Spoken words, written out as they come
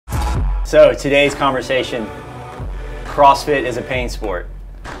So today's conversation, CrossFit is a pain sport.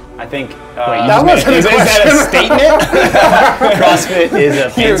 I think that wasn't is that a statement? CrossFit is a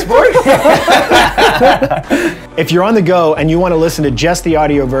pain sport. If you're on the go and you want to listen to just the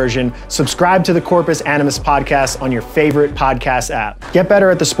audio version, subscribe to the Corpus Animus podcast on your favorite podcast app. Get better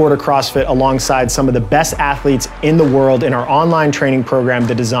at the sport of CrossFit alongside some of the best athletes in the world in our online training program,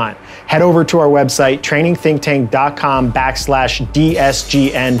 The Design. Head over to our website,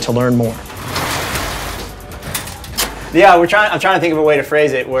 trainingthinktank.com/DSGN to learn more. Yeah, I'm trying to think of a way to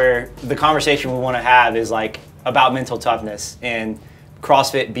phrase it where the conversation we want to have is like about mental toughness and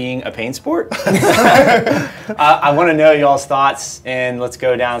CrossFit being a pain sport. I want to know y'all's thoughts, and let's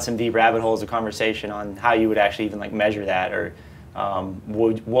go down some deep rabbit holes of conversation on how you would actually even like measure that, or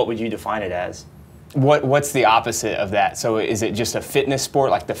what would you define it as? What's the opposite of that? So is it just a fitness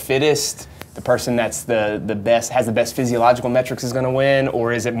sport, like the fittest, the person that's the best, has the best physiological metrics is going to win,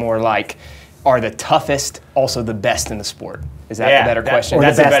 or is it more like, are the toughest also the best in the sport? Is that the better question? Or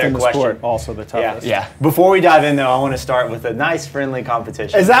that's the best a better in the question. sport, also the toughest. Yeah. Before we dive in, though, I want to start with a nice, friendly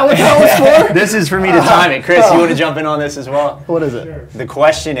competition. Is that what that was for? This is for me to time it. Chris, you want to jump in on this as well? What is it? Sure. The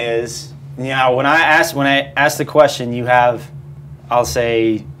question is, when I ask the question, you have, I'll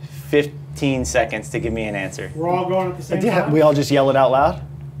say, 15 seconds to give me an answer. We're all going at the same Yeah, time? we all just yell it out loud?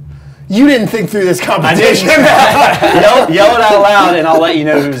 You didn't think through this competition. yell it out loud, and I'll let you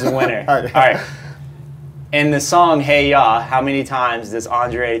know who's the winner. All right. In the song "Hey Ya," how many times does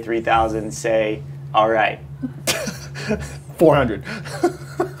Andre 3000 say "All right"? 400.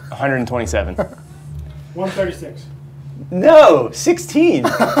 127. 136. No, 16. In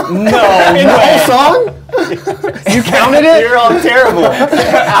the whole song? You counted it? You're all terrible.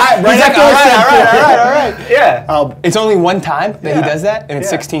 He's like, all right. Yeah. It's only one time that he Yeah. does that, and it's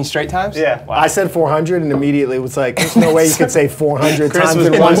Yeah. 16 straight times? Yeah. I said 400 and immediately was like, there's no way you could say 400 Chris times was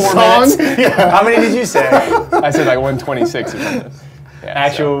in in one 4 song. minutes. How many did you say? I said like 126 or something. Yeah,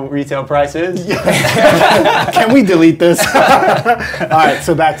 Actual retail price is? Can we delete this? All right,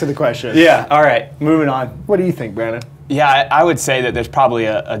 so back to the question. Yeah. All right. Moving on. What do you think, Brandon? Yeah, I would say that there's probably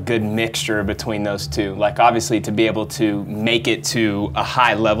a good mixture between those two. Like, obviously, to be able to make it to a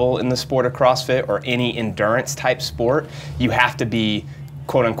high level in the sport of CrossFit or any endurance type sport, you have to be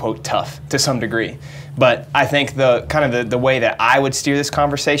quote unquote tough to some degree. But I think the way that I would steer this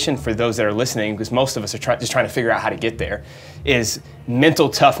conversation for those that are listening, because most of us are just trying to figure out how to get there, is mental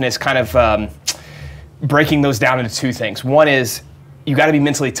toughness, kind of breaking those down into two things. One is, you got to be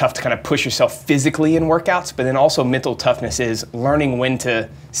mentally tough to kind of push yourself physically in workouts, but then also mental toughness is learning when to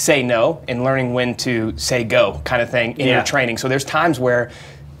say no and learning when to say go kind of thing in your training. So there's times where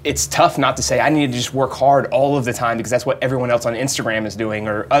it's tough not to say, I need to just work hard all of the time because that's what everyone else on Instagram is doing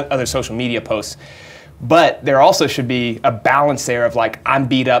or other social media posts. But there also should be a balance there of like, I'm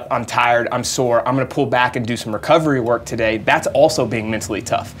beat up, I'm tired, I'm sore, I'm gonna pull back and do some recovery work today. That's also being mentally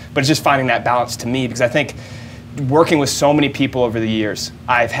tough. But it's just finding that balance to me, because I think working with so many people over the years,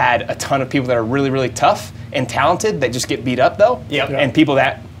 I've had a ton of people that are really, really tough and talented that just get beat up though. And people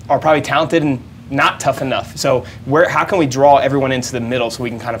that are probably talented and not tough enough. So how can we draw everyone into the middle so we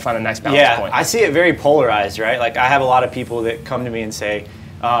can kind of find a nice balance point? I see it very polarized, right? Like, I have a lot of people that come to me and say,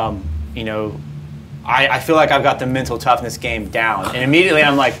 I feel like I've got the mental toughness game down. And immediately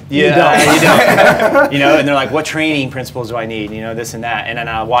I'm like, you don't. And they're like, what training principles do I need? This and that. And then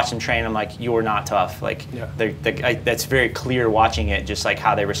I watch them train, and I'm like, you're not tough. Like, that's very clear watching it, just like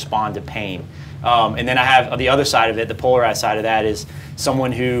how they respond to pain. And then I have the other side of it, the polarized side of that is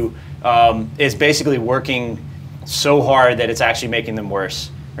someone who is basically working so hard that it's actually making them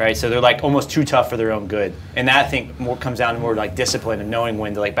worse. Right, so they're like almost too tough for their own good, and that I think more comes down to more like discipline and knowing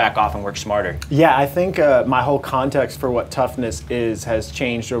when to like back off and work smarter. Yeah, I think my whole context for what toughness is has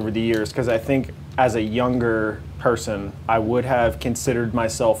changed over the years, because I think as a younger person, I would have considered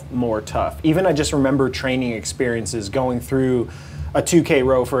myself more tough. Even I just remember training experiences going through a 2K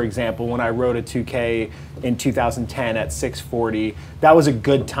row, for example. When I rode a 2K in 2010 at 640, that was a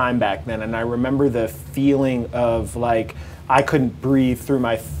good time back then, and I remember the feeling of like, I couldn't breathe through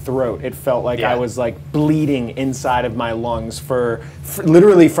my throat. It felt like I was like bleeding inside of my lungs for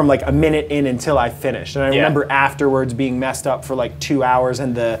literally from like a minute in until I finished. And I remember afterwards being messed up for like 2 hours,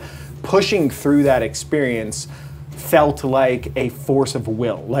 and the pushing through that experience felt like a force of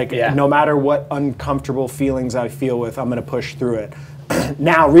will. Like no matter what uncomfortable feelings I feel with, I'm gonna push through it.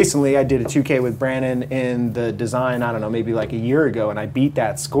 Now, recently, I did a 2K with Brandon in the Design, I don't know, maybe like a year ago, and I beat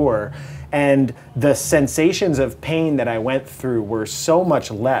that score. And the sensations of pain that I went through were so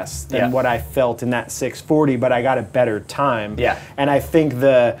much less than what I felt in that 640, but I got a better time. And I think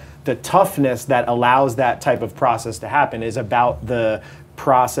the toughness that allows that type of process to happen is about the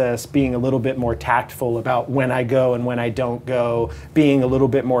process, being a little bit more tactful about when I go and when I don't go, being a little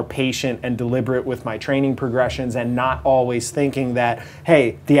bit more patient and deliberate with my training progressions, and not always thinking that,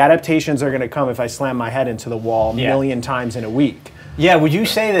 hey, the adaptations are going to come if I slam my head into the wall a million times in a week. Yeah, would you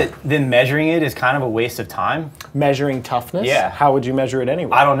say that then measuring it is kind of a waste of time? Measuring toughness? Yeah. How would you measure it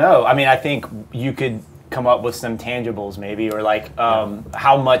anyway? I don't know. I mean, I think you could come up with some tangibles maybe, or like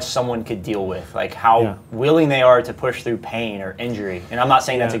how much someone could deal with, like how willing they are to push through pain or injury. And I'm not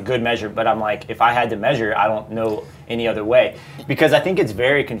saying that's a good measure, but I'm like, if I had to measure, I don't know any other way. Because I think it's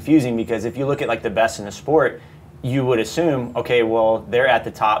very confusing, because if you look at like the best in the sport, you would assume, okay, well, they're at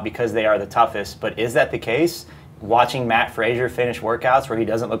the top because they are the toughest, but is that the case? Watching Matt Frazier finish workouts where he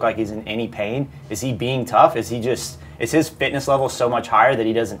doesn't look like he's in any pain, is he being tough? Is his fitness level so much higher that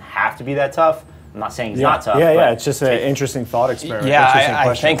he doesn't have to be that tough? I'm not saying he's not tough. Yeah, it's just an interesting thought experiment. Yeah,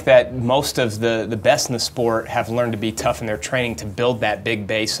 I think that most of the best in the sport have learned to be tough in their training to build that big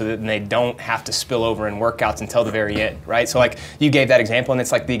base so that they don't have to spill over in workouts until the very end, right? So like you gave that example, and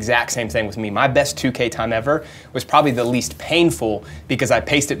it's like the exact same thing with me. My best 2K time ever was probably the least painful because I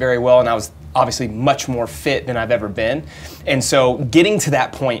paced it very well and I was obviously much more fit than I've ever been. And so getting to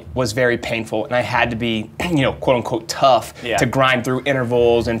that point was very painful, and I had to be, quote unquote tough to grind through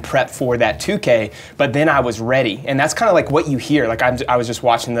intervals and prep for that 2K, but then I was ready. And that's kind of like what you hear. Like I was just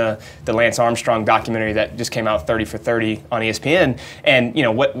watching the Lance Armstrong documentary that just came out, 30 for 30 on ESPN, and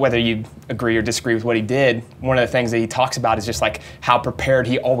whether you agree or disagree with what he did, one of the things that he talks about is just like how prepared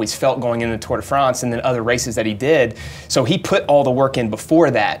he always felt going into the Tour de France and then other races that he did. So he put all the work in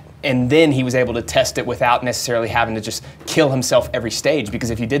before that, and then he was able to test it without necessarily having to just kill himself every stage, because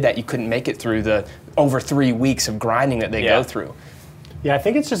if you did that, you couldn't make it through the over 3 weeks of grinding that they go through. Yeah, I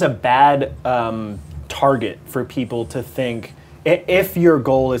think it's just a bad target for people to think, if your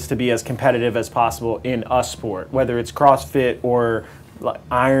goal is to be as competitive as possible in a sport, whether it's CrossFit or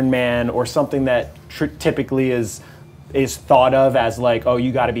Ironman or something that typically is thought of as like, oh,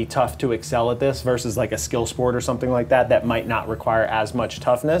 you got to be tough to excel at this, versus like a skill sport or something like that might not require as much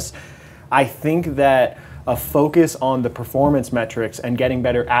toughness. I think that a focus on the performance metrics and getting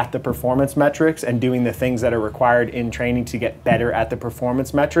better at the performance metrics and doing the things that are required in training to get better at the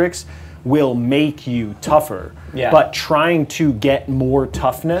performance metrics will make you tougher. But trying to get more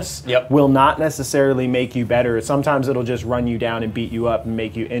toughnness will not necessarily make you better. Sometimes it'll just run you down and beat you up and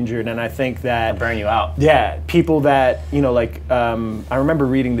make you injured. And I think that burn you out. Yeah, people that, I remember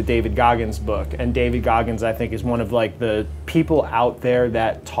reading the David Goggins book, and David Goggins, I think, is one of like the people out there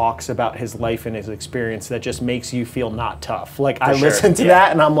that talks about his life and his experience that just makes you feel not tough. Like I listen to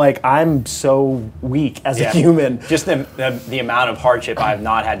that and I'm like, I'm so weak as a human. Just the amount of hardship I've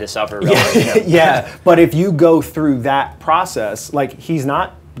not had to suffer. But if you go through that process, like he's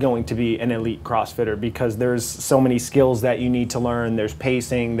not going to be an elite CrossFitter because there's so many skills that you need to learn. There's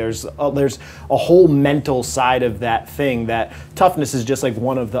pacing, there's a whole mental side of that thing, that toughness is just like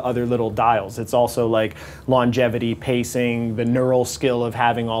one of the other little dials. It's also like longevity, pacing, the neural skill of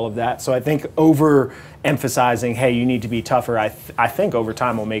having all of that. So I think overemphasizing, hey, you need to be tougher, I think over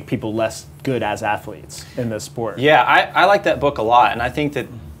time will make people less good as athletes in this sport. Yeah, I like that book a lot, and I think that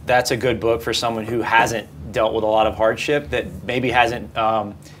that's a good book for someone who hasn't dealt with a lot of hardship, that maybe hasn't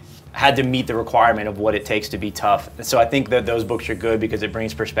had to meet the requirement of what it takes to be tough. And so I think that those books are good because it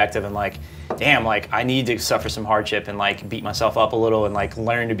brings perspective and like, damn, like I need to suffer some hardship and like beat myself up a little and like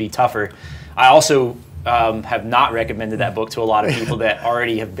learn to be tougher. I also have not recommended that book to a lot of people that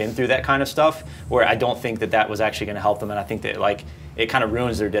already have been through that kind of stuff, where I don't think that was actually going to help them, and I think that like it kind of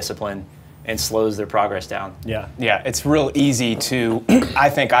ruins their discipline and slows their progress down. Yeah, it's real easy to, I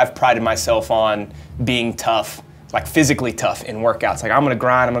think I've prided myself on being tough, like physically tough in workouts. Like I'm gonna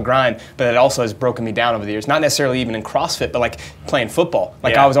grind, but it also has broken me down over the years. Not necessarily even in CrossFit, but like playing football.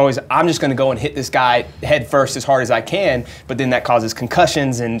 Like I was always, I'm just gonna go and hit this guy head first as hard as I can, but then that causes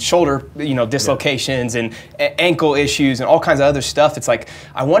concussions and shoulder, dislocations and ankle issues and all kinds of other stuff. It's like,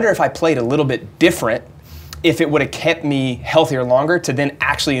 I wonder if I played a little bit different, if it would have kept me healthier longer to then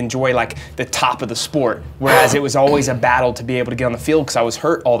actually enjoy like the top of the sport, whereas it was always a battle to be able to get on the field because I was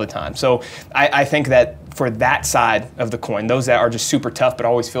hurt all the time. So I think that for that side of the coin, those that are just super tough but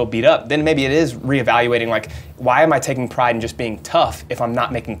always feel beat up, then maybe it is reevaluating like, why am I taking pride in just being tough if I'm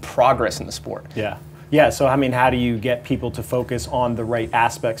not making progress in the sport? Yeah, so I mean, how do you get people to focus on the right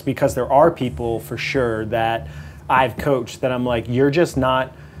aspects? Because there are people for sure that I've coached that I'm like, you're just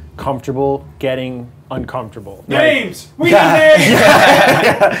not comfortable getting uncomfortable. Names! We need names!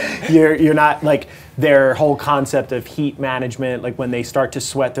 You're not like, their whole concept of heat management, like when they start to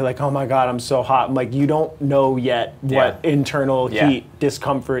sweat, they're like, oh my God, I'm so hot. I'm like, you don't know yet what internal heat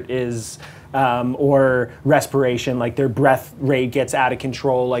discomfort is or respiration, like their breath rate gets out of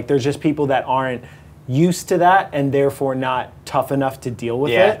control. Like there's just people that aren't used to that and therefore not tough enough to deal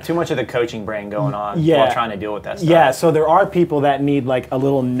with it. Too much of the coaching brain going on while trying to deal with that stuff. Yeah, so there are people that need like a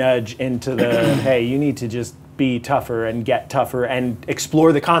little nudge into the, hey, you need to just be tougher and get tougher and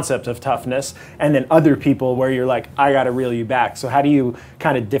explore the concept of toughness, and then other people where you're like, I gotta reel you back. So how do you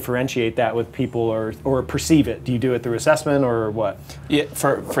kind of differentiate that with people or perceive it? Do you do it through assessment or what? Yeah,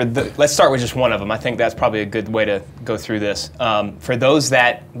 let's start with just one of them. I think that's probably a good way to go through this. For those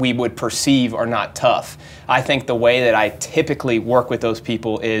that we would perceive are not tough, I think the way that I typically work with those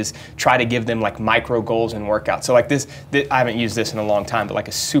people is try to give them like micro goals and workouts. So like this I haven't used this in a long time, but like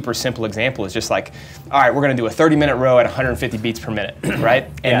a super simple example is just like, all right, we're gonna do a 30-minute row at 150 beats per minute, right?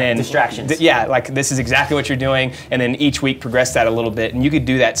 And then distractions. Like this is exactly what you're doing, and then each week progress that a little bit, and you could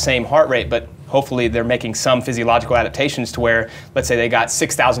do that same heart rate, but hopefully they're making some physiological adaptations to where, let's say they got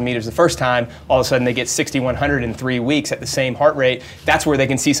 6,000 meters the first time, all of a sudden they get 6,100 in 3 weeks at the same heart rate. That's where they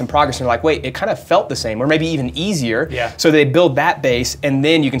can see some progress and they're like, wait, it kind of felt the same, or maybe even easier. Yeah. So they build that base, and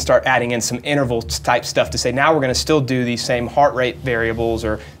then you can start adding in some interval type stuff to say, now we're gonna still do these same heart rate variables,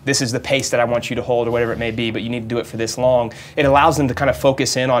 or this is the pace that I want you to hold, or whatever it may be, but you need to do it for this long. It allows them to kind of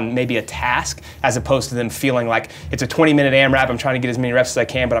focus in on maybe a task, as opposed to them feeling like it's a 20-minute AMRAP, I'm trying to get as many reps as I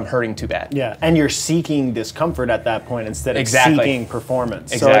can, but I'm hurting too bad. Yeah, and you're seeking discomfort at that point instead of seeking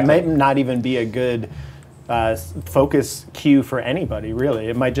performance. Exactly. So it might not even be a good focus cue for anybody, really.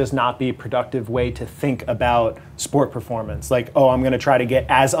 It might just not be a productive way to think about sport performance. Like, oh, I'm going to try to get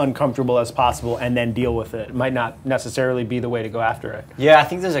as uncomfortable as possible and then deal with it. It might not necessarily be the way to go after it. Yeah, I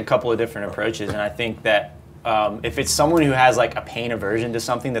think there's a couple of different approaches, and I think that if it's someone who has like a pain aversion to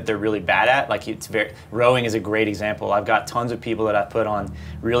something that they're really bad at, like rowing is a great example. I've got tons of people that I've put on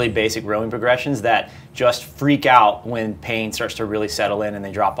really basic rowing progressions that just freak out when pain starts to really settle in and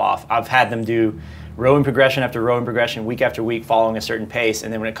they drop off. I've had them do rowing progression after rowing progression, week after week, following a certain pace,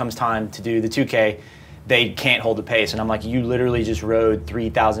 and then when it comes time to do the 2K, they can't hold the pace. And I'm like, you literally just rowed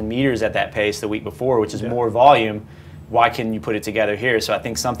 3,000 meters at that pace the week before, which is more volume. Why couldn't you put it together here? So I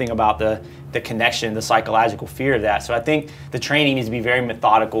think something about the connection, the psychological fear of that. So I think the training needs to be very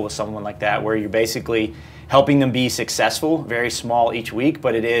methodical with someone like that, where you're basically helping them be successful, very small each week,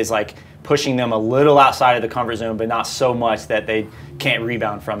 but it is like pushing them a little outside of the comfort zone, but not so much that they can't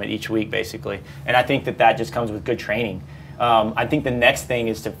rebound from it each week, basically. And I think that that just comes with good training. I think the next thing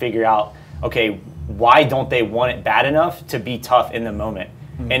is to figure out, okay, why don't they want it bad enough to be tough in the moment?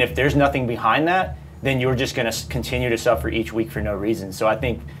 Mm-hmm. And if there's nothing behind that, then you're just going to continue to suffer each week for no reason. So I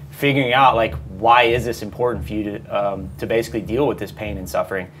think figuring out like, why is this important for you to basically deal with this pain and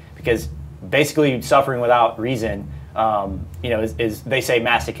suffering? Because basically suffering without reason, is they say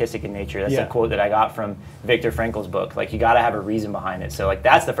masochistic in nature. That's a quote that I got from Viktor Frankl's book. Like, you got to have a reason behind it. So like,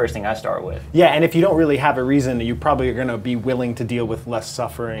 that's the first thing I start with. Yeah, and if you don't really have a reason, you probably are going to be willing to deal with less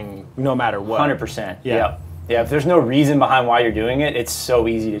suffering no matter what. 100%. Yeah. Yeah, if there's no reason behind why you're doing it, it's so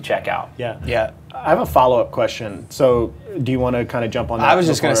easy to check out. Yeah. I have a follow-up question. So do you want to kind of jump on that? I was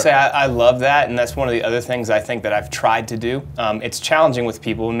just going to say, I love that, and that's one of the other things I think that I've tried to do. It's challenging with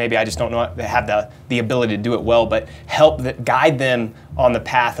people, and maybe I just don't know have the ability to do it well, but guide them on the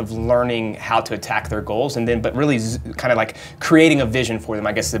path of learning how to attack their goals, and then, but really kind of like creating a vision for them,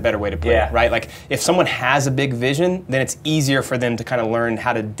 I guess is a better way to put it, right? Like, if someone has a big vision, then it's easier for them to kind of learn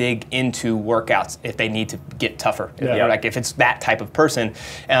how to dig into workouts if they need to get tougher, like if it's that type of person.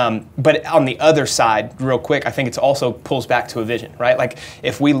 But on the other side, real quick, I think it's also pulls back to a vision, right? Like,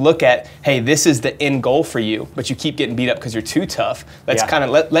 if we look at, hey, this is the end goal for you, but you keep getting beat up because you're too tough, let's kind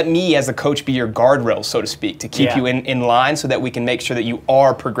of let me as a coach be your guardrail, so to speak, to keep you in line so that we can make sure that you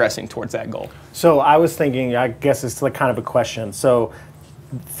are progressing towards that goal. So I was thinking, I guess it's like kind of a question. So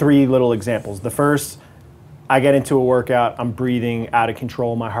 3 little examples. The first, I get into a workout, I'm breathing out of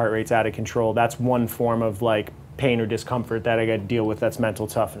control, my heart rate's out of control. That's one form of like pain or discomfort that I got to deal with. That's mental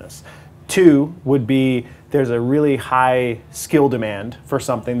toughness. 2 would be, there's a really high skill demand for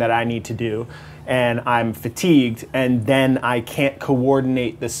something that I need to do, and I'm fatigued, and then I can't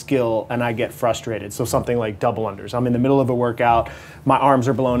coordinate the skill and I get frustrated. So something like double unders. I'm in the middle of a workout, my arms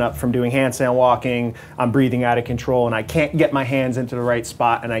are blown up from doing handstand walking, I'm breathing out of control, and I can't get my hands into the right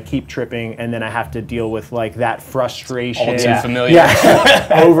spot, and I keep tripping, and then I have to deal with like that frustration. All too familiar.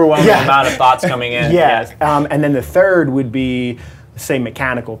 Overwhelming amount of thoughts coming in. And then the third would be, say,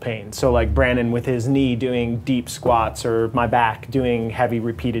 mechanical pain. So like Brandon with his knee doing deep squats, or my back doing heavy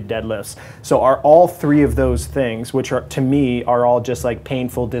repeated deadlifts. So are all 3 of those things, which are to me are all just like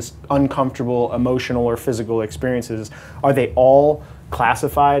painful, uncomfortable, emotional or physical experiences, are they all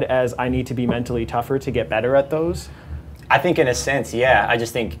classified as I need to be mentally tougher to get better at those? I think in a sense, yeah. I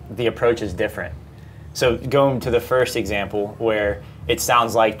just think the approach is different. So going to the first example where it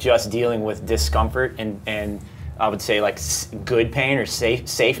sounds like just dealing with discomfort and I would say like good pain or safe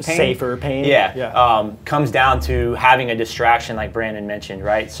pain. Safer pain. Yeah. Comes down to having a distraction like Brandon mentioned,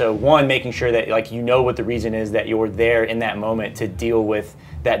 right? So one, making sure that like you know what the reason is that you're there in that moment to deal with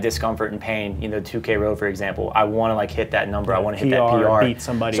that discomfort and pain. You know, 2K row, for example. I want to like hit that number. I want to hit that PR. Beat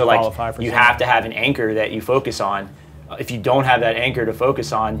somebody, so like qualify for you something. have to have an anchor that you focus on. If you don't have that anchor to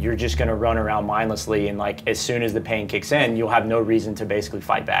focus on, you're just going to run around mindlessly, and like as soon as the pain kicks in, you'll have no reason to basically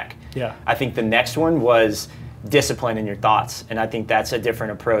fight back. Yeah. I think the next one was discipline in your thoughts, and I think that's a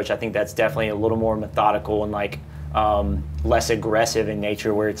different approach. I think that's definitely a little more methodical and like less aggressive in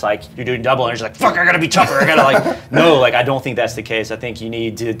nature, where it's like you're doing double and you're like, fuck, I gotta be tougher, I gotta like, no, like I don't think that's the case. I think you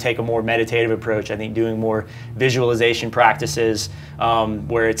need to take a more meditative approach. I think doing more visualization practices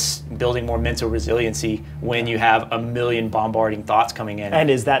where it's building more mental resiliency when you have a million bombarding thoughts coming in. And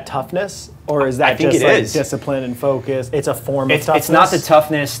is that toughness, or is that I think just it like is. discipline and focus? It's a form of toughness? It's not the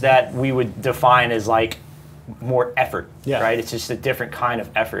toughness that we would define as like more effort, right? It's just a different kind of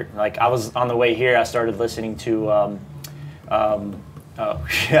effort. Like I was on the way here, I started listening to, I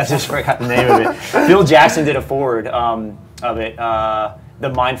just forgot the name of it. Phil Jackson did a forward of it, The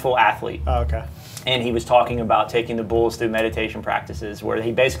Mindful Athlete. Oh, okay. And he was talking about taking the bulls through meditation practices where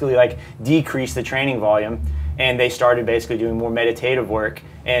he basically like decreased the training volume and they started basically doing more meditative work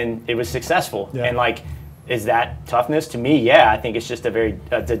and it was successful. Yeah. And like, is that toughness? To me, yeah. I think it's just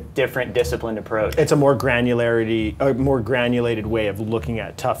a different disciplined approach. It's a more granulated way of looking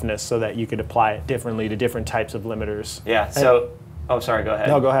at toughness so that you could apply it differently to different types of limiters. Yeah, so, oh, sorry, go ahead.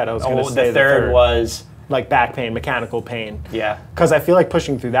 No, go ahead. I was going to say the third was... like back pain, mechanical pain. Yeah. Because I feel like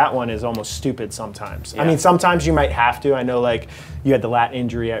pushing through that one is almost stupid sometimes. Yeah. I mean, sometimes you might have to. I know like you had the lat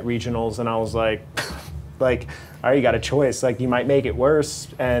injury at regionals and I was like, all right, you got a choice. Like you might make it worse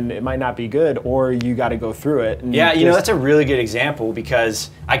and it might not be good, or you got to go through it. And yeah, you know, that's a really good example because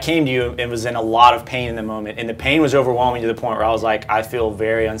I came to you and was in a lot of pain in the moment. And the pain was overwhelming to the point where I was like, I feel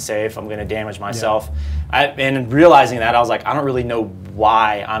very unsafe. I'm going to damage myself. Yeah. And realizing that, I was like, I don't really know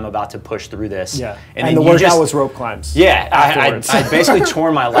why I'm about to push through this. Yeah. And then the workout was rope climbs. Yeah. I basically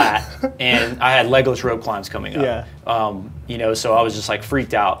tore my lat and I had legless rope climbs coming up. Yeah. You know, so I was just like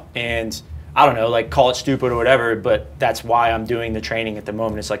freaked out. And I don't know, like call it stupid or whatever, but that's why I'm doing the training at the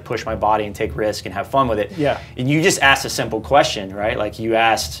moment. It's like push my body and take risk and have fun with it. Yeah. And you just asked a simple question, right? Like you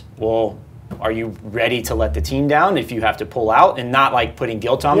asked, well, are you ready to let the team down if you have to pull out, and not like putting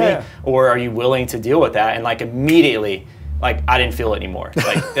guilt on me, or are you willing to deal with that? And like immediately, like I didn't feel it anymore.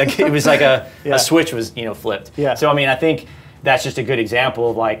 Like it was like a switch was, you know, flipped. Yeah. So I mean, I think that's just a good example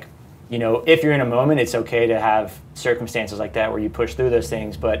of like, you know, if you're in a moment, it's okay to have circumstances like that where you push through those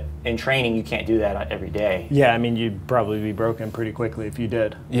things, but in training, you can't do that every day. Yeah, I mean, you'd probably be broken pretty quickly if you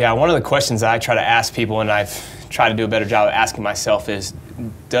did. Yeah, one of the questions I try to ask people, and I've tried to do a better job of asking myself, is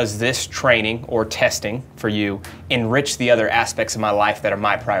does this training or testing for you enrich the other aspects of my life that are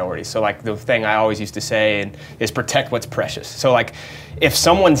my priorities? So like the thing I always used to say is protect what's precious. So like if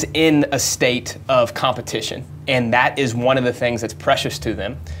someone's in a state of competition and that is one of the things that's precious to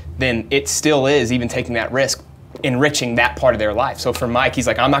them, then it still is, even taking that risk, enriching that part of their life. So for Mike, he's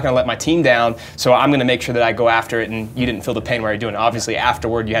like, I'm not going to let my team down, so I'm going to make sure that I go after it, and you didn't feel the pain while you're doing it. Obviously,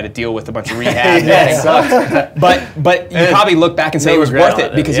 afterward, you had to deal with a bunch of rehab. But you probably look back and say it was worth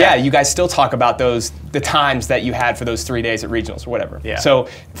it because, you guys still talk about the times that you had for those 3 days at regionals or whatever. Yeah. So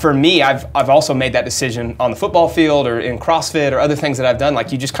for me, I've also made that decision on the football field or in CrossFit or other things that I've done.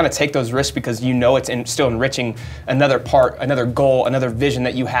 Like you just kind of take those risks because you know it's still enriching another part, another goal, another vision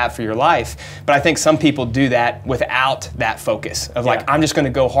that you have for your life. But I think some people do that without that focus of like, I'm just going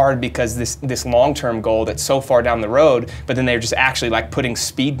to go hard because this long-term goal that's so far down the road, but then they're just actually like putting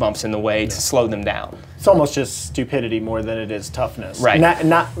speed bumps in the way to slow them down. It's almost just stupidity more than it is toughness. Right.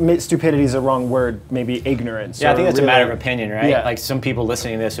 Not stupidity is a wrong word, maybe ignorance. Yeah, I think that's a matter of opinion, right? Yeah. Like some people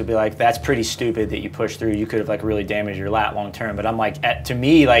listening to this would be like, that's pretty stupid that you pushed through. You could have like really damaged your lat long term. But I'm like, to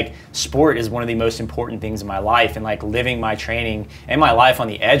me, like sport is one of the most important things in my life, and like living my training and my life on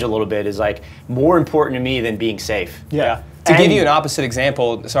the edge a little bit is like more important to me than being safe. Yeah. To give you an opposite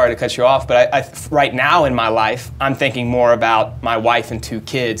example, sorry to cut you off, but I right now in my life, I'm thinking more about my wife and 2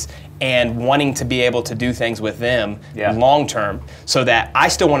 kids and wanting to be able to do things with them long term, so that I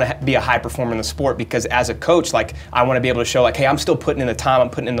still want to be a high performer in the sport, because as a coach, like I want to be able to show like, hey, I'm still putting in the time, I'm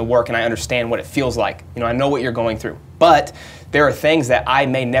putting in the work, and I understand what it feels like. You know, I know what you're going through. But there are things that I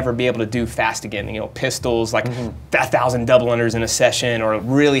may never be able to do fast again. You know, pistols, like 1,000 double unders in a session, or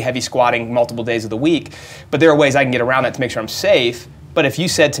really heavy squatting multiple days of the week. But there are ways I can get around that to make sure I'm safe. But if you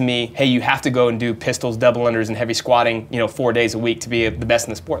said to me, hey, you have to go and do pistols, double unders, and heavy squatting, 4 days a week to be the best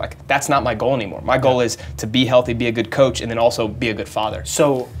in the sport, like that's not my goal anymore. My goal is to be healthy, be a good coach, and then also be a good father.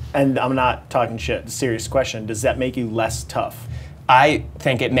 So, and I'm not talking shit, serious question, does that make you less tough? I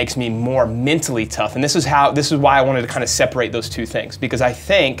think it makes me more mentally tough, and this is why I wanted to kind of separate those two things, because I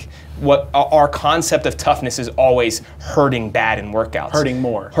think what our concept of toughness is always hurting bad in workouts. Hurting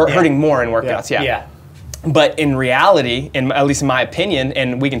more. Hurting more in workouts, Yeah. But in reality, at least in my opinion,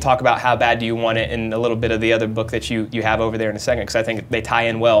 and we can talk about how bad do you want it in a little bit of the other book that you have over there in a second, because I think they tie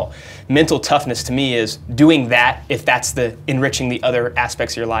in well. Mental toughness to me is doing that if that's the enriching the other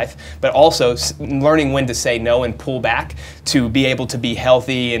aspects of your life, but also learning when to say no and pull back to be able to be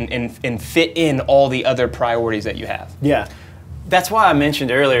healthy and fit in all the other priorities that you have. Yeah. That's why I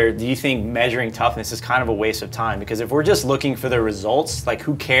mentioned earlier, do you think measuring toughness is kind of a waste of time? Because if we're just looking for the results, like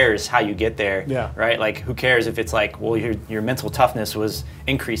who cares how you get there, right? Like who cares if it's like, well, your mental toughness was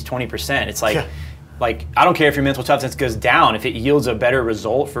increased 20%. It's like, like I don't care if your mental toughness goes down. If it yields a better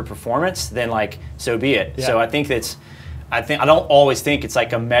result for performance, then like, so be it. Yeah. So I think I don't always think it's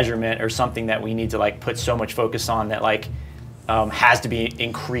like a measurement or something that we need to like put so much focus on that like, has to be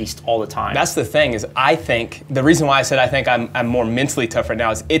increased all the time. That's the thing is I think, the reason why I said I think I'm more mentally tough right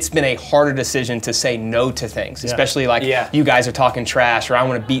now is it's been a harder decision to say no to things, especially like you guys are talking trash or I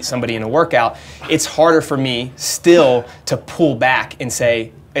want to beat somebody in a workout. It's harder for me still to pull back and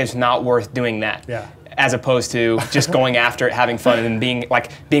say it's not worth doing that. As opposed to just going after it, having fun and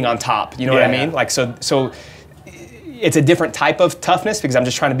being on top. You know what I mean? Like so it's a different type of toughness because I'm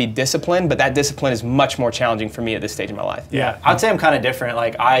just trying to be disciplined, but that discipline is much more challenging for me at this stage of my life. Yeah, I'd say I'm kind of different.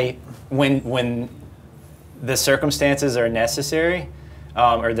 Like when the circumstances are necessary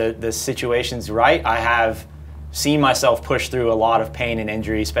or the situation's right, I have seen myself push through a lot of pain and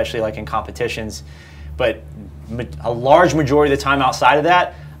injury, especially like in competitions. But a large majority of the time outside of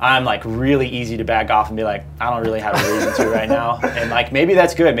that, I'm like really easy to back off and be like, I don't really have a reason to right now. And like maybe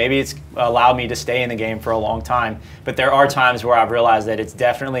that's good. Maybe it's allowed me to stay in the game for a long time. But there are times where I've realized that it's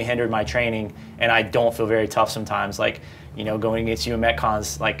definitely hindered my training and I don't feel very tough sometimes. Like, going against you in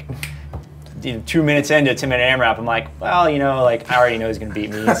Metcons, like 2 minutes into a 10-minute AMRAP, I'm like, well, like I already know he's going to beat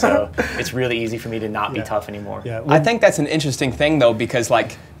me. So it's really easy for me to not be tough anymore. Yeah. I think that's an interesting thing though, because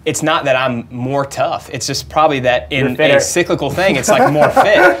like, it's not that I'm more tough. It's just probably that in a cyclical thing, it's like more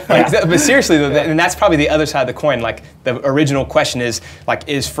fit. But seriously, and that's probably the other side of the coin. Like the original question is like,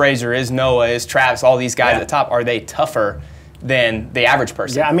 is Fraser, is Noah, is Travis, all these guys at the top, are they tougher than the average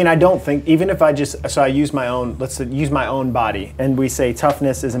person? Yeah, I mean, I don't think, even if I use my own, let's use my own body, and we say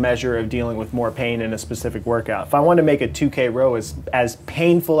toughness is a measure of dealing with more pain in a specific workout. If I want to make a 2K row as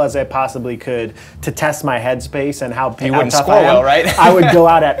painful as I possibly could to test my headspace and how tough I am, well, right? I would go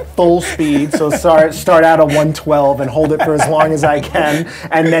out at full speed, so start out at 112 and hold it for as long as I can,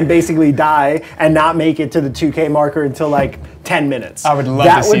 and then basically die and not make it to the 2K marker until like 10 minutes. I would love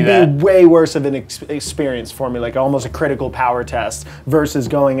to see that. That would be way worse of an experience for me, like almost a critical power test versus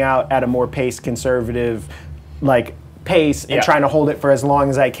going out at a more paced, conservative, like pace and trying to hold it for as long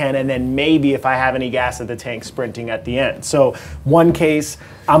as I can, and then maybe if I have any gas at the tank, sprinting at the end. So one case,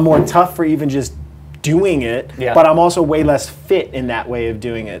 I'm more tough for even just doing it, but I'm also way less fit in that way of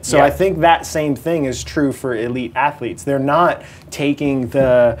doing it. So I think that same thing is true for elite athletes. They're not taking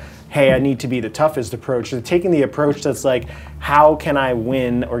the, hey, I need to be the toughest approach. They're taking the approach that's like, how can I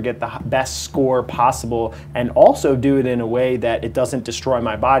win or get the best score possible, and also do it in a way that it doesn't destroy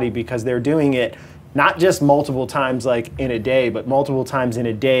my body, because they're doing it not just multiple times like in a day, but multiple times in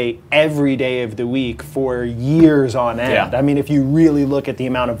a day, every day of the week for years on end. I mean, if you really look at the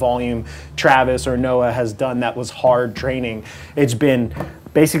amount of volume Travis or Noah has done that was hard training, it's been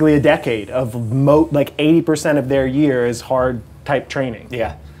basically a decade of like 80% of their year is hard type training.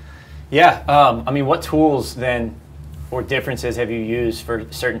 I mean, what tools then or differences have you used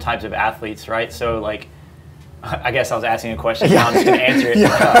for certain types of athletes, right? So like, I guess I was asking a question, now I'm just going to answer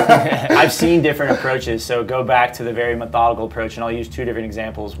it. I've seen different approaches, so go back to the very methodical approach, and I'll use two different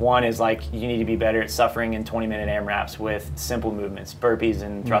examples. One is like, you need to be better at suffering in 20-minute AMRAPs with simple movements, burpees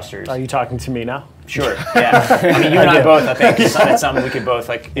and thrusters. Are you talking to me now? Sure, I mean, you and I both, I think it's something we could both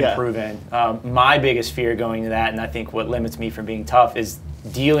like improve in. My biggest fear going to that, and I think what limits me from being tough, is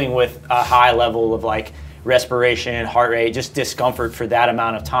dealing with a high level of like respiration, heart rate, just discomfort for that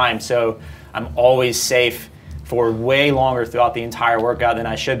amount of time. So I'm always safe for way longer throughout the entire workout than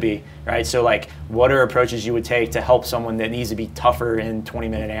I should be, right? So like, what are approaches you would take to help someone that needs to be tougher in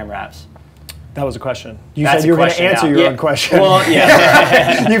 20-minute AMRAPs? That was a question. You That's said you were going to answer your own question. Well,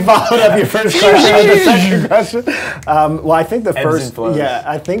 yeah. You followed up your first question with the second question. Well, I think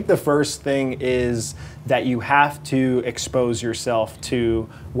the first thing is that you have to expose yourself to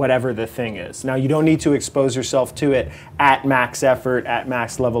whatever the thing is. Now, you don't need to expose yourself to it at max effort, at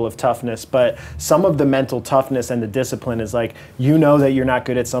max level of toughness, but some of the mental toughness and the discipline is like, you know that you're not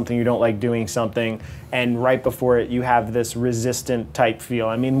good at something, you don't like doing something, and right before it, you have this resistant type feel.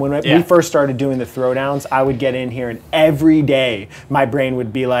 I mean, when we first started doing the throwdowns, I would get in here and every day my brain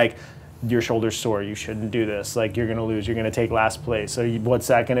would be like, your shoulder's sore, you shouldn't do this, like you're gonna lose, you're gonna take last place, so what's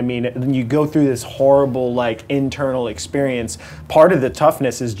that gonna mean? And then you go through this horrible like internal experience. Part of the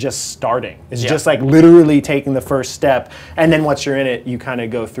toughness is just starting. It's just like literally taking the first step, and then once you're in it, you kind of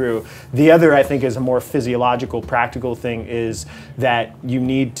go through. The other, I think, is a more physiological, practical thing is that you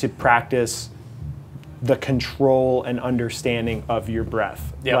need to practice the control and understanding of your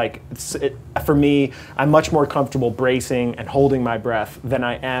breath. Yep. Like for me, I'm much more comfortable bracing and holding my breath than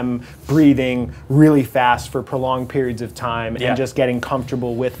I am breathing really fast for prolonged periods of time and just getting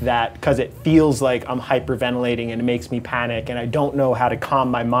comfortable with that, because it feels like I'm hyperventilating and it makes me panic and I don't know how to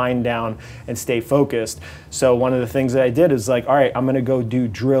calm my mind down and stay focused. So one of the things that I did is like, all right, I'm gonna go do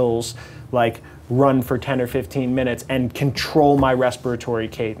drills like run for 10 or 15 minutes and control my respiratory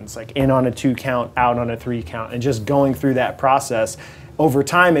cadence, like in on a 2 count, out on a 3 count, and just going through that process. Over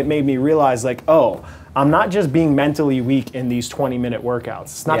time, it made me realize like, oh, I'm not just being mentally weak in these 20-minute workouts.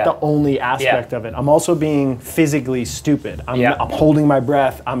 It's not the only aspect of it. I'm also being physically stupid. I'm holding my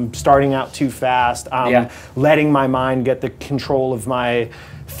breath. I'm starting out too fast. I'm letting my mind get the control of my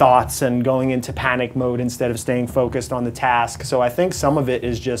thoughts and going into panic mode instead of staying focused on the task. So I think some of it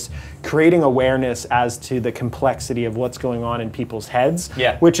is just creating awareness as to the complexity of what's going on in people's heads,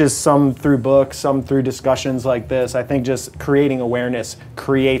 which is some through books, some through discussions like this. I think just creating awareness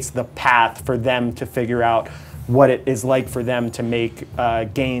creates the path for them to figure out what it is like for them to make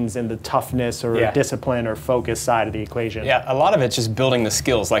gains in the toughness or discipline or focus side of the equation. Yeah, a lot of it's just building the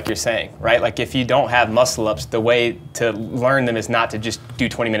skills, like you're saying, right? Like if you don't have muscle ups, the way to learn them is not to just do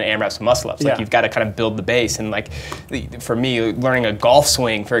 20-minute AMRAPs with muscle ups. Like you've got to kind of build the base. And like for me, learning a golf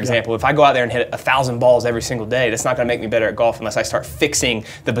swing, for example, if I go out there and hit 1,000 balls every single day, that's not going to make me better at golf unless I start fixing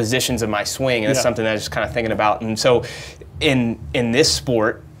the positions of my swing. And that's something that I was just kind of thinking about. And so in this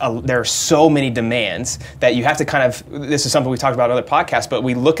sport, there are so many demands that you have to kind of, this is something we talked about in other podcasts, but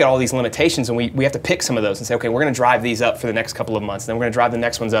we look at all these limitations and we have to pick some of those and say, okay, we're going to drive these up for the next couple of months, and then we're going to drive the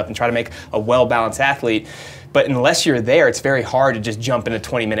next ones up and try to make a well-balanced athlete. But unless you're there, it's very hard to just jump into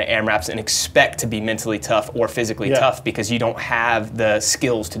 20-minute AMRAPs and expect to be mentally tough or physically tough because you don't have the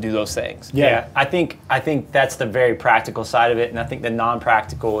skills to do those things. Yeah, I think that's the very practical side of it, and I think the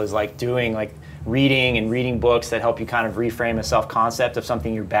non-practical is like doing like reading books that help you kind of reframe a self-concept of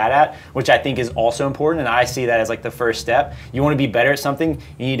something you're bad at, which I think is also important, and I see that as like the first step. You want to be better at something,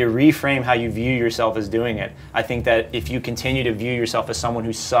 you need to reframe how you view yourself as doing it. I think that if you continue to view yourself as someone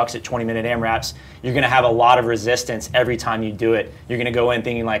who sucks at 20-minute AMRAPs, you're going to have a lot of resistance every time you do it. You're going to go in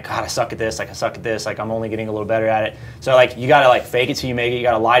thinking like, God, I suck at this, like I suck at this, like I'm only getting a little better at it. So like you got to like fake it till you make it, you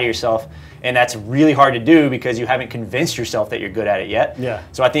got to lie to yourself, and that's really hard to do because you haven't convinced yourself that you're good at it yet.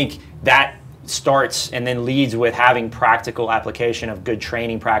 So I think that starts and then leads with having practical application of good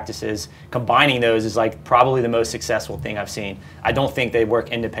training practices. Combining those is like probably the most successful thing I've seen. I don't think they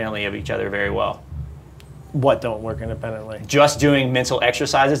work independently of each other very well. What don't work independently? Just doing mental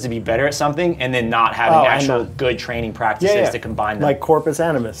exercises to be better at something and then not having actual good training practices to combine them. Like Corpus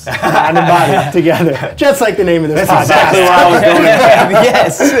Animus, mind and body together. Just like the name of this podcast. Exactly where I was going.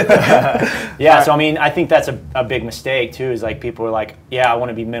 Yes. So I mean, I think that's a big mistake too, is like people are like, yeah, I want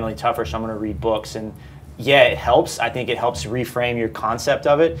to be mentally tougher, so I'm going to read books. And yeah, it helps. I think it helps reframe your concept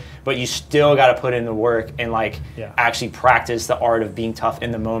of it, but you still got to put in the work and like actually practice the art of being tough in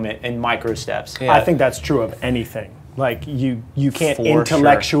the moment in micro steps. I think that's true of anything. Like you can't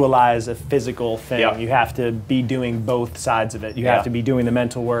intellectualize a physical thing. You have to be doing both sides of it. You have to be doing the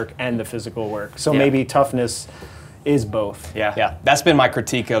mental work and the physical work. So maybe toughness is both. Yeah, that's been my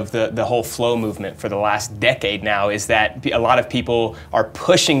critique of the whole flow movement for the last decade now, is that a lot of people are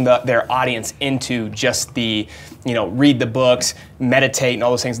pushing their audience into just the, read the books, meditate and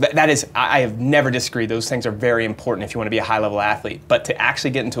all those things. That is, I have never disagreed. Those things are very important if you want to be a high-level athlete. But to actually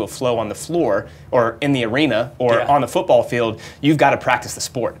get into a flow on the floor or in the arena or on the football field, you've got to practice the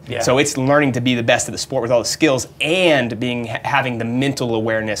sport. So it's learning to be the best of the sport with all the skills and having the mental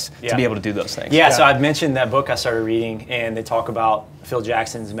awareness to be able to do those things. So I've mentioned that book I started reading, and they talk about Phil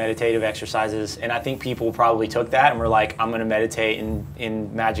Jackson's meditative exercises, and I think people probably took that and were like, I'm going to meditate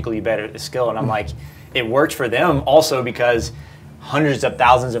and magically be better at the skill. And I'm like, it worked for them also because hundreds of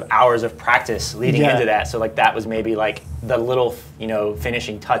thousands of hours of practice leading into that. So like that was maybe like the little, you know,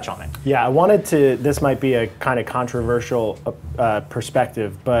 finishing touch on it. Yeah, I wanted to, this might be a kind of controversial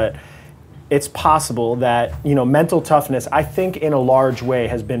perspective, but it's possible that, you know, mental toughness, I think in a large way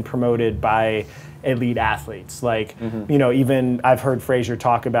has been promoted by elite athletes. Like, you know, even I've heard Frazier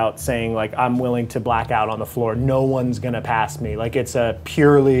talk about saying like, I'm willing to black out on the floor. No one's going to pass me. Like it's a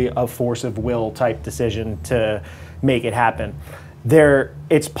purely a force of will type decision to make it happen.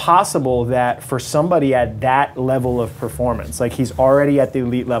 It's possible that for somebody at that level of performance, like he's already at the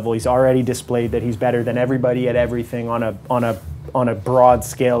elite level, he's already displayed that he's better than everybody at everything on a broad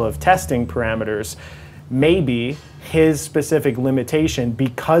scale of testing parameters, maybe his specific limitation,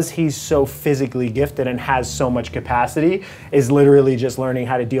 because he's so physically gifted and has so much capacity, is literally just learning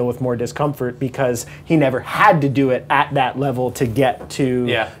how to deal with more discomfort because he never had to do it at that level to get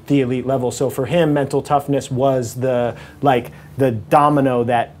to the elite level. So for him, mental toughness was the domino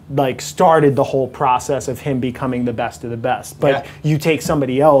that like started the whole process of him becoming the best of the best. But you take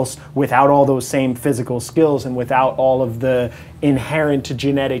somebody else without all those same physical skills and without all of the inherent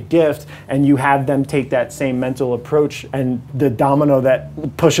genetic gift, and you have them take that same mental approach, and the domino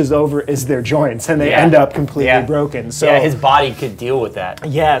that pushes over is their joints, and they end up completely broken. So his body could deal with that.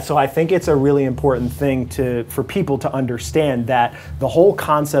 Yeah, so I think it's a really important thing for people to understand that the whole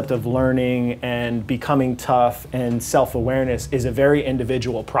concept of learning and becoming tough and self-awareness is a very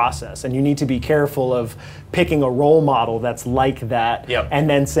individual process, and you need to be careful of picking a role model that's like that and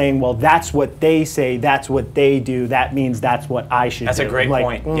then saying, well, that's what they say, that's what they do, that means that's what I should do. That's a great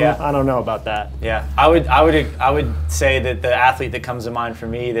point. I don't know about that. Yeah, I would say that the athlete that comes to mind for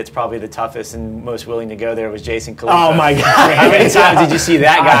me that's probably the toughest and most willing to go there was Jason Khalifa. Oh my God. How many times did you see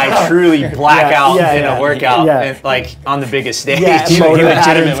that guy truly black out in a workout, and, like on the biggest stage? He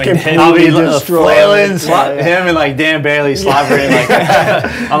legitimately did. I'll be flailing, him and like Dan Bailey slobbering. Like,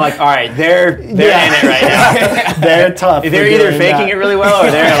 I'm like, all right, they're in it right now. They're tough. They're either faking it really well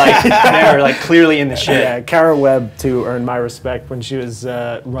or they're like clearly in the shit. Yeah, Kara Webb too earned my respect when she was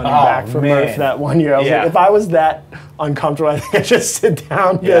running back from Murph that one year. I was like, if I was that uncomfortable, I think I'd just sit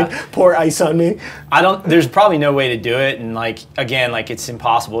down and be like, pour ice on me. There's probably no way to do it, and like again, like it's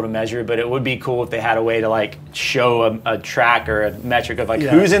impossible to measure, but it would be cool if they had a way to like show a track or a metric of like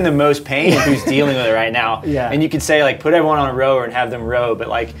who's in the most pain and who's dealing with it right now. And you could say like put everyone on a rower and have them row, but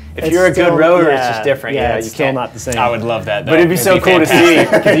like if you're a good rower, it's just different. It's still not the same. I would love that though. But it'd be so cool to see.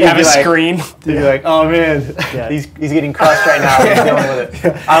 You have a screen. You'd be like, oh man, he's getting crushed right now. He's dealing with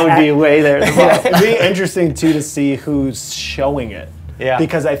it. I would be way there. It'd be interesting too to see who's showing it.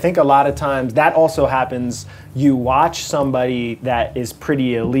 Because I think a lot of times that also happens. You watch somebody that is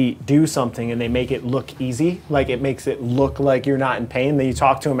pretty elite do something and they make it look easy. Like it makes it look like you're not in pain. Then you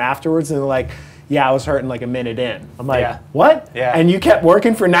talk to them afterwards and they're like, yeah, I was hurting like a minute in. I'm like, what? And you kept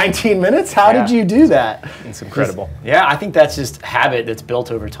working for 19 minutes? How did you do that? It's incredible. I think that's just habit that's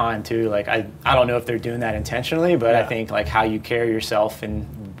built over time too. Like I don't know if they're doing that intentionally, but I think like how you carry yourself and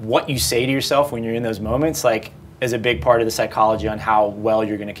what you say to yourself when you're in those moments, like is a big part of the psychology on how well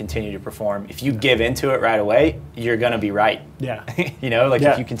you're going to continue to perform. If you give into it right away, you're going to be right. You know, like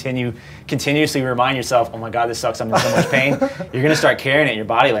if you continuously remind yourself, oh my God, this sucks, I'm in so much pain, you're going to start carrying it in your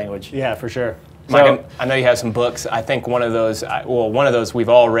body language. Yeah, for sure. Mike, I know you have some books. I think one of those we've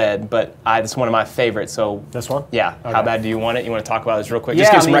all read, but it's one of my favorites. So this one? Yeah. Okay. How bad do you want it? You want to talk about this real quick?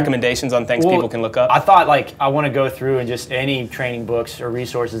 Just give some recommendations on things people can look up. I thought like I want to go through and just any training books or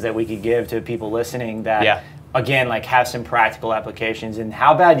resources that we could give to people listening that again, like have some practical applications. And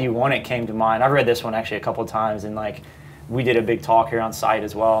How Bad Do You Want It came to mind. I've read this one actually a couple of times, and like we did a big talk here on site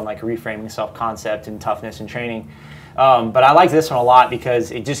as well, and like reframing self-concept and toughness and training. But I like this one a lot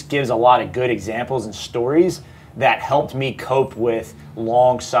because it just gives a lot of good examples and stories that helped me cope with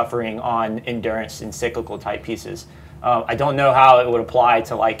long suffering on endurance and cyclical type pieces. I don't know how it would apply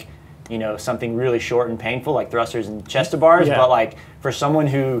to like, you know, something really short and painful like thrusters and chest to bars, but like for someone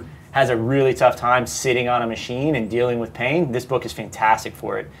who has a really tough time sitting on a machine and dealing with pain, this book is fantastic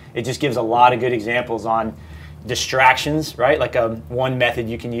for it. It just gives a lot of good examples on distractions, right? Like one method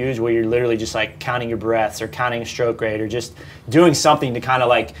you can use where you're literally just like counting your breaths or counting a stroke rate or just doing something to kind of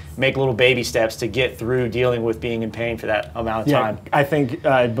like make little baby steps to get through dealing with being in pain for that amount of time. I think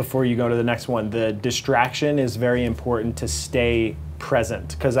before you go to the next one, the distraction is very important to stay present,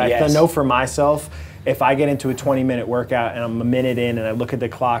 because I know for myself, if I get into a 20-minute workout and I'm a minute in and I look at the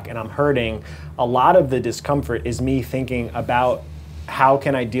clock and I'm hurting, a lot of the discomfort is me thinking about how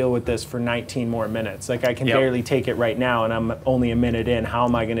can I deal with this for 19 more minutes? Like I can barely take it right now and I'm only a minute in. How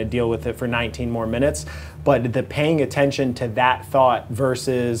am I going to deal with it for 19 more minutes? but the paying attention to that thought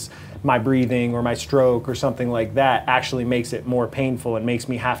versus my breathing or my stroke or something like that actually makes it more painful and makes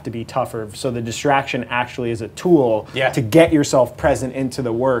me have to be tougher. So the distraction actually is a tool to get yourself present into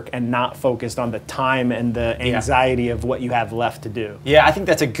the work and not focused on the time and the anxiety of what you have left to do. Yeah, I think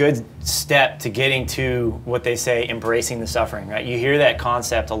that's a good step to getting to what they say, embracing the suffering, right? You hear that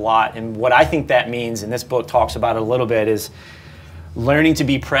concept a lot, and what I think that means, and this book talks about it a little bit, is learning to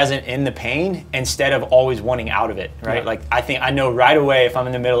be present in the pain instead of always wanting out of it, right? Like I know right away if I'm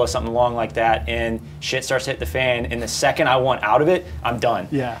in the middle of something long like that and shit starts to hit the fan, and the second I want out of it, I'm done.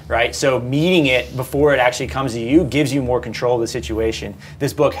 Right? So meeting it before it actually comes to you gives you more control of the situation.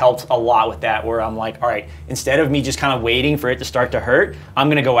 This book helped a lot with that, where I'm like, all right, instead of me just kind of waiting for it to start to hurt, I'm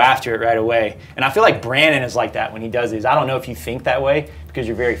gonna go after it right away. And I feel like Brandon is like that when he does these. I don't know if you think that way because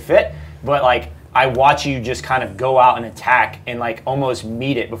you're very fit, but like, I watch you just kind of go out and attack and like almost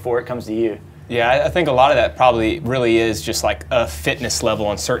meet it before it comes to you. Yeah, I think a lot of that probably really is just like a fitness level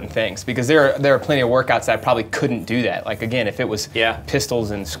on certain things, because there are plenty of workouts that I probably couldn't do that. Like again, if it was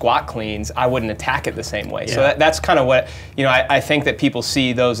pistols and squat cleans, I wouldn't attack it the same way. So that's kind of what, you know, I think that people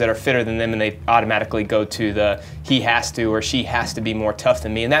see those that are fitter than them and they automatically go to the he has to or she has to be more tough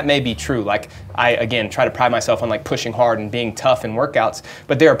than me, and that may be true. Like I, again, try to pride myself on like pushing hard and being tough in workouts,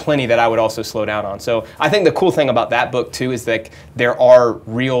 but there are plenty that I would also slow down on. So I think the cool thing about that book too is that there are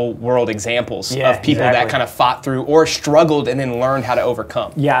real world examples of people that kind of fought through or struggled and then learned how to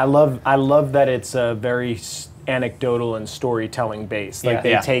overcome. Yeah, I love that it's a very anecdotal and storytelling based. Like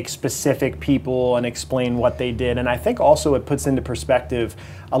they take specific people and explain what they did. And I think also it puts into perspective,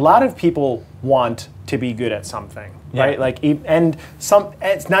 a lot of people want to be good at something, right? Like, and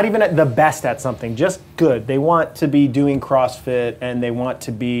it's not even the best at something, just good. They want to be doing CrossFit and they want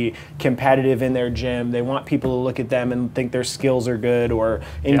to be competitive in their gym. They want people to look at them and think their skills are good, or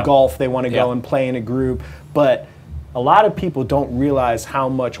in golf, they want to go and play in a group. But a lot of people don't realize how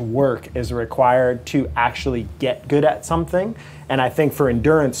much work is required to actually get good at something. And I think for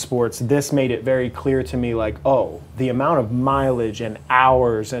endurance sports, this made it very clear to me, like, oh, the amount of mileage and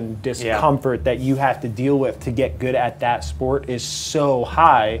hours and discomfort that you have to deal with to get good at that sport is so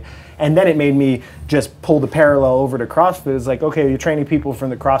high. And then it made me just pull the parallel over to CrossFit. It's like, okay, you're training people from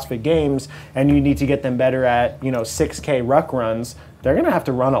the CrossFit Games and you need to get them better at, 6K ruck runs. They're going to have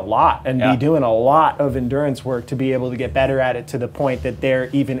to run a lot and be doing a lot of endurance work to be able to get better at it, to the point that they're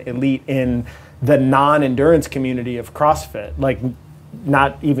even elite in the non-endurance community of CrossFit, like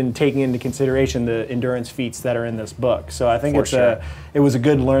not even taking into consideration the endurance feats that are in this book. So I think it was a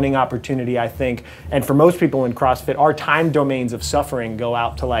good learning opportunity, I think. And for most people in CrossFit, our time domains of suffering go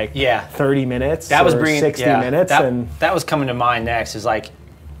out to like 30 minutes that was or 60 minutes. That was coming to mind next, is like,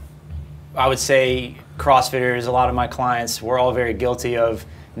 I would say CrossFitters, a lot of my clients, we're all very guilty of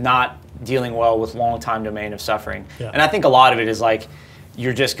not dealing well with long time domain of suffering. And I think a lot of it is like,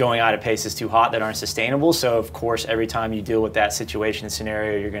 you're just going out at paces too hot that aren't sustainable. So of course, every time you deal with that situation and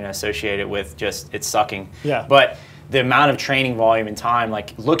scenario, you're going to associate it with just it's sucking. But the amount of training volume and time,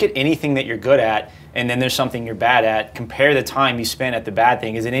 like look at anything that you're good at, and then there's something you're bad at. Compare the time you spent at the bad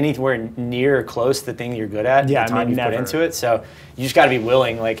thing. Is it anywhere near or close to the thing you're good at? The time you put into it. So you just got to be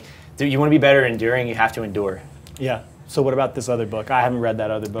willing. Like, you want to be better at enduring, you have to endure. So what about this other book? I haven't read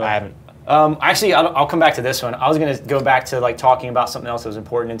that other book. I haven't. Actually, I'll come back to this one. I was going to go back to like talking about something else that was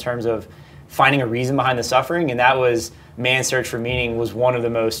important in terms of finding a reason behind the suffering, and that was Man's Search for Meaning. Was one of the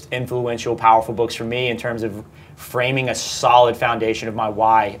most influential, powerful books for me in terms of framing a solid foundation of my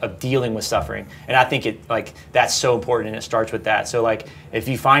why of dealing with suffering. And I think that's so important, and it starts with that. So like, if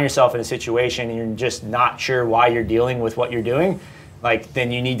you find yourself in a situation and you're just not sure why you're dealing with what you're doing, like,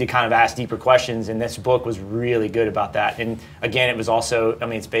 then you need to kind of ask deeper questions, and this book was really good about that. And again, it was also,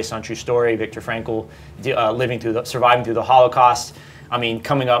 it's based on true story. Viktor Frankl, surviving through the Holocaust.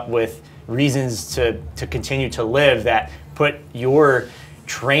 Coming up with reasons to continue to live that put your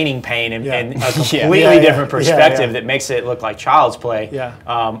training pain in a completely different perspective that makes it look like child's play.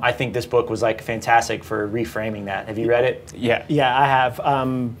 I think this book was like fantastic for reframing that. Have you read it? Yeah, I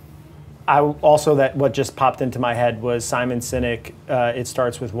have. What just popped into my head was Simon Sinek, It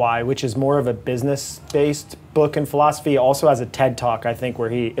Starts With Why, which is more of a business-based book and philosophy. It also has a TED Talk, I think, where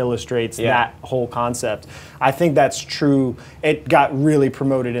he illustrates that whole concept. I think that's true. It got really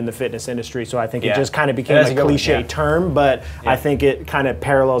promoted in the fitness industry, so I think it just kind of became a cliche term, but I think it kind of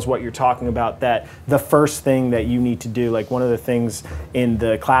parallels what you're talking about, that the first thing that you need to do, like one of the things in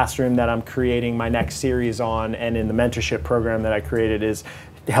the classroom that I'm creating my next series on, and in the mentorship program that I created, is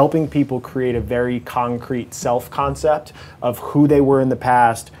helping people create a very concrete self-concept of who they were in the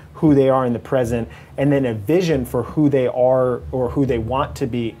past, who they are in the present, and then a vision for who they are or who they want to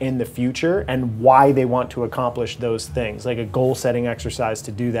be in the future and why they want to accomplish those things, like a goal setting exercise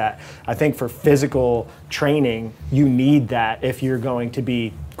to do that. I think for physical training, you need that if you're going to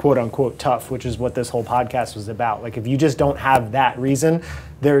be quote unquote tough, which is what this whole podcast was about. Like if you just don't have that reason,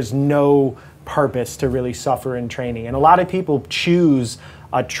 there's no purpose to really suffer in training. And a lot of people choose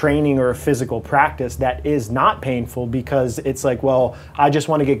a training or a physical practice that is not painful because it's like, well, I just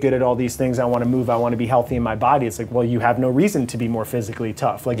want to get good at all these things. I want to move. I want to be healthy in my body. It's like, well, you have no reason to be more physically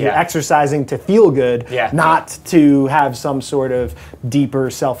tough. Like you're exercising to feel good, not to have some sort of deeper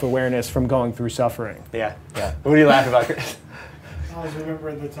self-awareness from going through suffering. Yeah. What do you laugh about, Chris? I was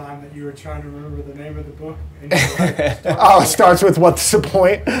remembering the time that you were trying to remember the name of the book. And it starts with "What's the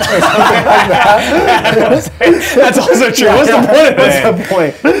point?" or something like that. That's also true. What's the point? What's the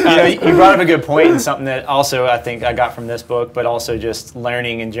point? You brought up a good point, and something that also I think I got from this book, but also just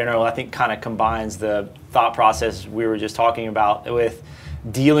learning in general. I think kind of combines the thought process we were just talking about with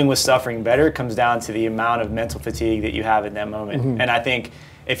dealing with suffering better. It comes down to the amount of mental fatigue that you have in that moment, and I think.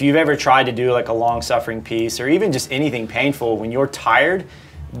 If you've ever tried to do like a long suffering piece or even just anything painful, when you're tired,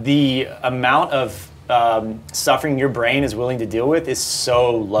 the amount of suffering your brain is willing to deal with is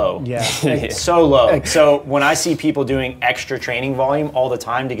so low. It's so low. So when I see people doing extra training volume all the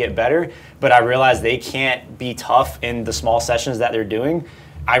time to get better, but I realize they can't be tough in the small sessions that they're doing,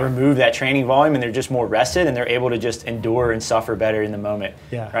 I remove that training volume and they're just more rested and they're able to just endure and suffer better in the moment.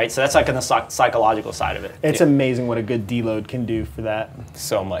 Right? So that's like on the psychological side of it. It's amazing what a good deload can do for that.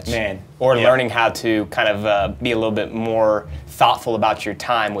 So much. Man. Or learning how to kind of be a little bit more thoughtful about your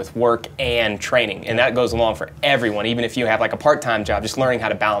time with work and training. And that goes along for everyone, even if you have like a part-time job, just learning how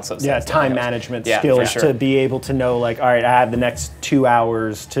to balance those things. Time management skills to be able to know like, all right, I have the next 2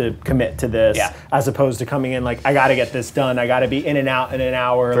 hours to commit to this, as opposed to coming in like, I got to get this done. I got to be in and out in an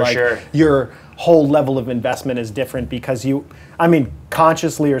hour. Your whole level of investment is different because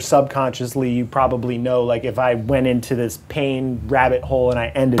consciously or subconsciously, you probably know, like if I went into this pain rabbit hole and I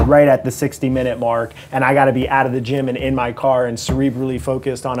ended right at the 60-minute mark and I got to be out of the gym and in my car and cerebrally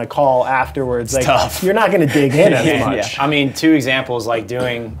focused on a call afterwards, it's tough. You're not going to dig in as much. I mean, 2 examples, like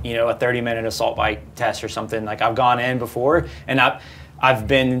doing, a 30-minute assault bike test or something. Like I've gone in before and I've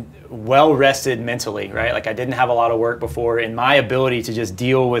been well rested mentally, right? Like I didn't have a lot of work before, and my ability to just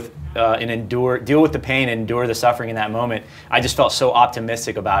deal with deal with the pain and endure the suffering in that moment, I just felt so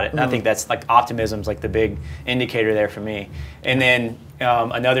optimistic about it. And I think that's like optimism's like the big indicator there for me. And then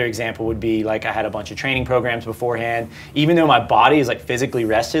another example would be like I had a bunch of training programs beforehand. Even though my body is like physically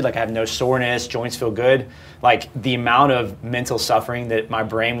rested, like I have no soreness, joints feel good, like the amount of mental suffering that my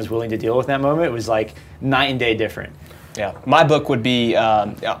brain was willing to deal with in that moment was like night and day different. Yeah, my book would be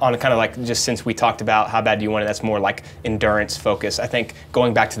on kind of like, just since we talked about how bad do you want it, that's more like endurance focus. I think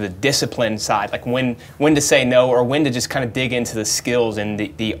going back to the discipline side, like when to say no or when to just kind of dig into the skills and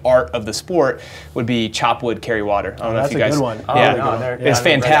the art of the sport would be Chop Wood, Carry Water. I don't know if you guys. That's a good one. Yeah, it's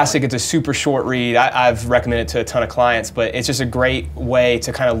fantastic. It's a super short read. I've recommended it to a ton of clients, but it's just a great way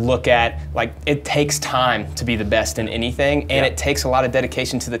to kind of look at, like, it takes time to be the best in anything, and it takes a lot of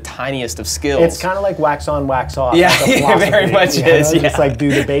dedication to the tiniest of skills. It's kind of like wax on, wax off. It very much is. Just like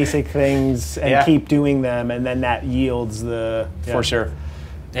do the basic things and keep doing them, and then that yields the. For sure.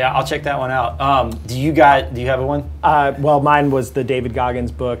 Yeah, I'll check that one out. Do you have a one? Well, mine was the David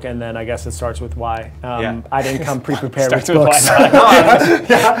Goggins book, and then I guess it starts with why. I didn't come pre-prepared with books.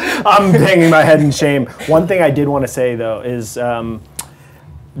 I'm hanging my head in shame. One thing I did want to say though is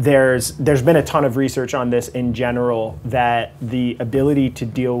there's been a ton of research on this in general, that the ability to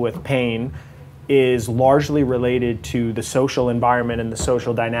deal with pain is largely related to the social environment and the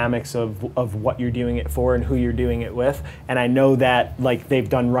social dynamics of what you're doing it for and who you're doing it with. And I know that like they've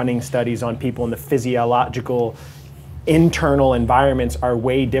done running studies on people, and the physiological internal environments are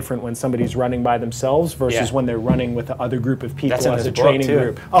way different when somebody's running by themselves versus when they're running with the other group of people as a training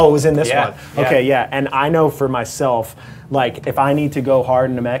group. Oh, it was in this one. Okay, and I know for myself, like if I need to go hard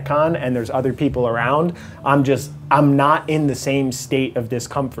in a Metcon and there's other people around, I'm not in the same state of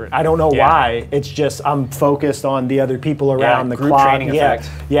discomfort. I don't know why. It's just I'm focused on the other people around, the group training effect.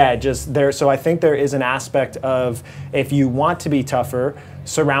 Just there. So I think there is an aspect of, if you want to be tougher,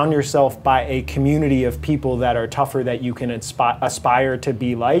 surround yourself by a community of people that are tougher that you can aspire to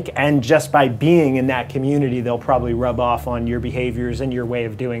be like, and just by being in that community, they'll probably rub off on your behaviors and your way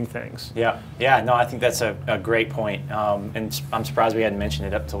of doing things. No, I think that's a great point, and I'm surprised we hadn't mentioned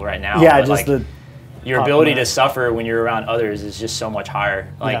it up till right now. Just like, your ability to suffer when you're around others is just so much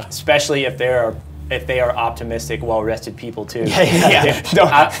higher. Like especially if they're if they are optimistic, well-rested people too.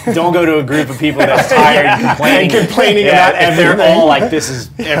 Don't go to a group of people that's tired and complaining about everything. They're all like,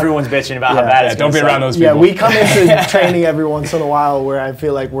 everyone's bitching about how bad it's don't be around those people. Yeah, we come into training every once in a while where I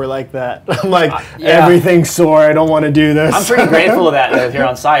feel like we're like that. I'm like, everything's sore, I don't want to do this. I'm pretty grateful of that though here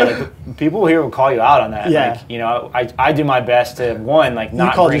on site. Like, people here will call you out on that. Yeah. Like, you know, I do my best to, one, like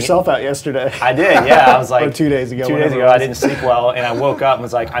not You called yourself out yesterday. I did, yeah. I was like, or 2 days ago. 2 days ago, I didn't sleep well, and I woke up and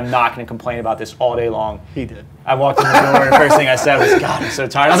was like, I'm not going to complain about this all day long. He did. I walked in the door, and the first thing I said was, God, I'm so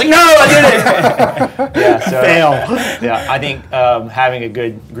tired. I was like, no, I did it. Fail. Yeah, I think having a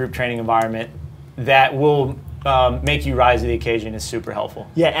good group training environment that will make you rise to the occasion is super helpful.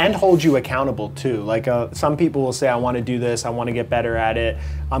 Yeah, and hold you accountable too. Like some people will say, I want to do this, I want to get better at it,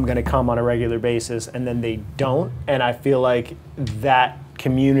 I'm going to come on a regular basis, and then they don't. And I feel like that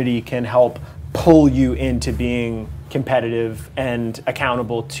community can help pull you into being competitive and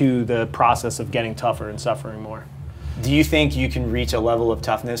accountable to the process of getting tougher and suffering more. Do you think you can reach a level of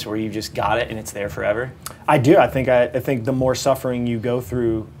toughness where you just got it and it's there forever? I do. I think the more suffering you go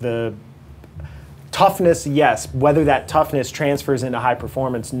through, the toughness, yes. Whether that toughness transfers into high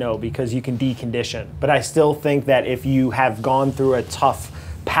performance, no, because you can decondition. But I still think that if you have gone through a tough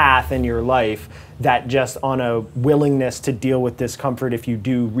path in your life, that just on a willingness to deal with discomfort, if you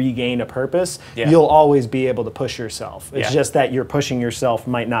do regain a purpose, you'll always be able to push yourself. It's just that you're pushing yourself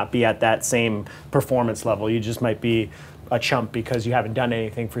might not be at that same performance level. You just might be a chump because you haven't done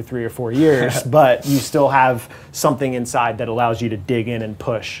anything for 3 or 4 years, but you still have something inside that allows you to dig in and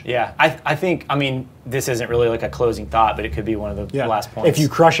push. Yeah, I think, I mean, this isn't really like a closing thought, but it could be one of the last points. If you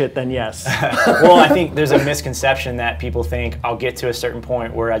crush it, then yes. Well, I think there's a misconception that people think I'll get to a certain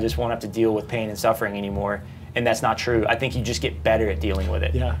point where I just won't have to deal with pain and suffering anymore, and that's not true. I think you just get better at dealing with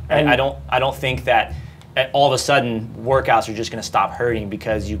it. Yeah. And I don't think that all of a sudden workouts are just going to stop hurting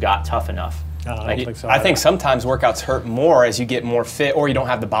because you got tough enough. I don't think so. I think sometimes workouts hurt more as you get more fit, or you don't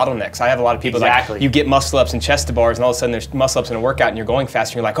have the bottlenecks. I have a lot of people like you get muscle ups and chest to bars, and all of a sudden there's muscle ups in a workout, and you're going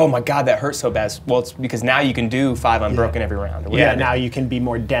fast, and you're like, oh my God, that hurts so bad. Well, it's because now you can do 5 unbroken every round. Yeah, now you can be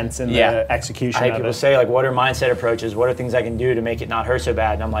more dense in the execution. I think people say, like, what are mindset approaches? What are things I can do to make it not hurt so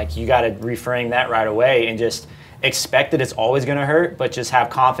bad? And I'm like, you got to reframe that right away and just expect that it's always going to hurt, but just have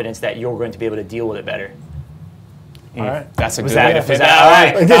confidence that you're going to be able to deal with it better. All right. That's a good way to finish. All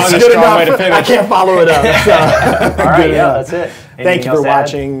right. That's good enough. I can't follow it up. So. All right, yeah, that's it. Thank you for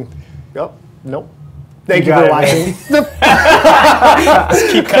watching. Oh, nope. Thank you for watching.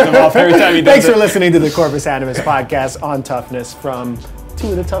 Just keep cutting them off every time he does Thanks for listening to the Corpus Animus podcast on toughness from 2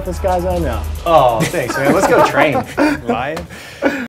 of the toughest guys I know. Oh, thanks, man. Let's go train. Ryan?